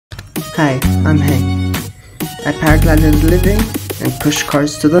Hi, I'm Hank. I paraglide in the living and push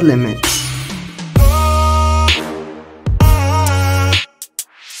cars to the limit.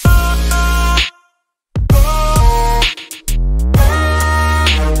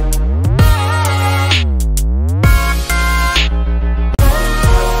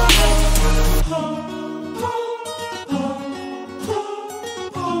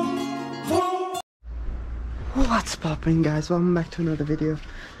 What's poppin', guys? Welcome back to another video.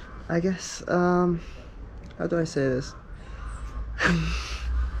 I guess, how do I say this?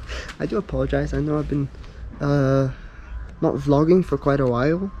 I do apologize. I know I've been not vlogging for quite a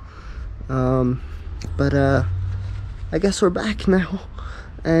while, but I guess we're back now,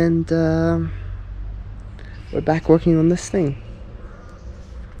 and we're back working on this thing,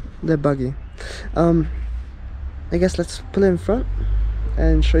 the buggy. I guess let's put it in front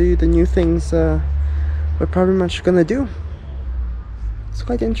and show you the new things we're probably much gonna do. It's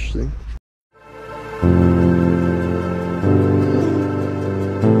quite interesting.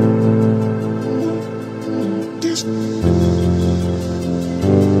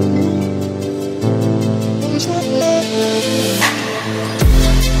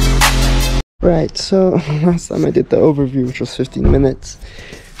 Right, so last time I did the overview, which was 15 minutes,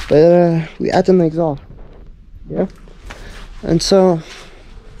 but we added an exhaust, yeah, and so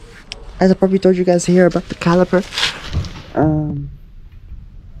as I probably told you guys here about the caliper,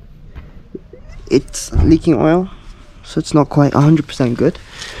 it's leaking oil, so it's not quite 100% good.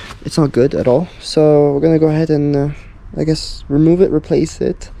 It's not good at all, so we're gonna go ahead and I guess remove it, replace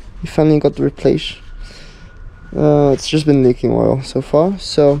it. We finally got the replace. It's just been leaking oil so far,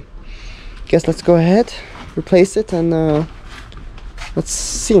 so I guess let's go ahead, replace it, and let's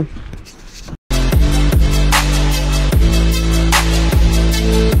see.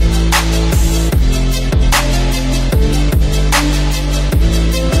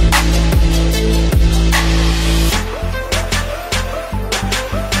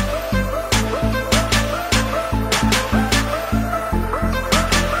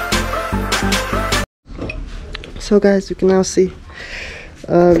 So guys, you can now see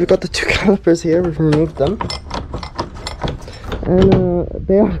we've got the two calipers here. We've removed them, and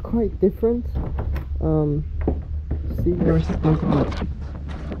they are quite different. See, here's the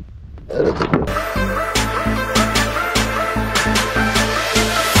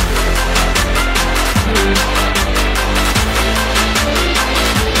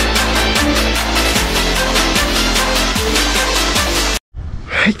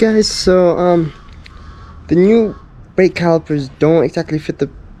Right guys, so the new brake calipers don't exactly fit the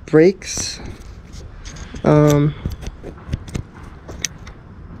brakes.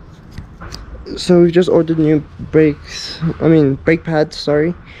 So we just ordered new brakes, brake pads,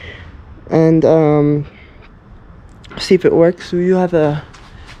 sorry, and see if it works. We have a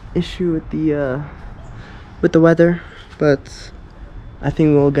issue with the weather, but I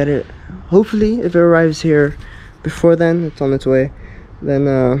think we'll get it. Hopefully, if it arrives here before then, it's on its way, then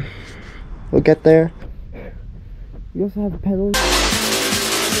we'll get there. We also have pedals.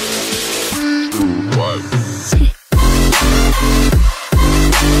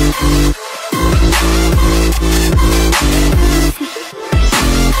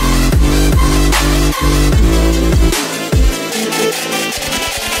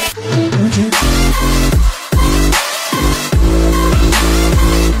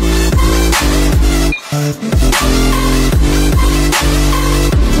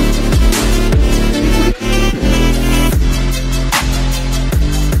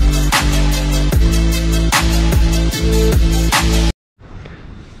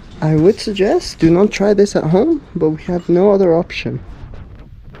 I would suggest do not try this at home, but we have no other option.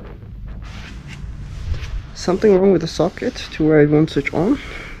 Something wrong with the socket to where it won't switch on,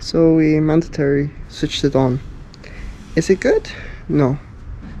 so we mandatory switched it on. Is it good? No.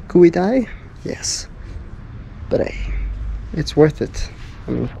 Could we die? Yes. But hey, it's worth it.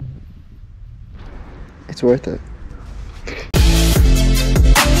 It's worth it.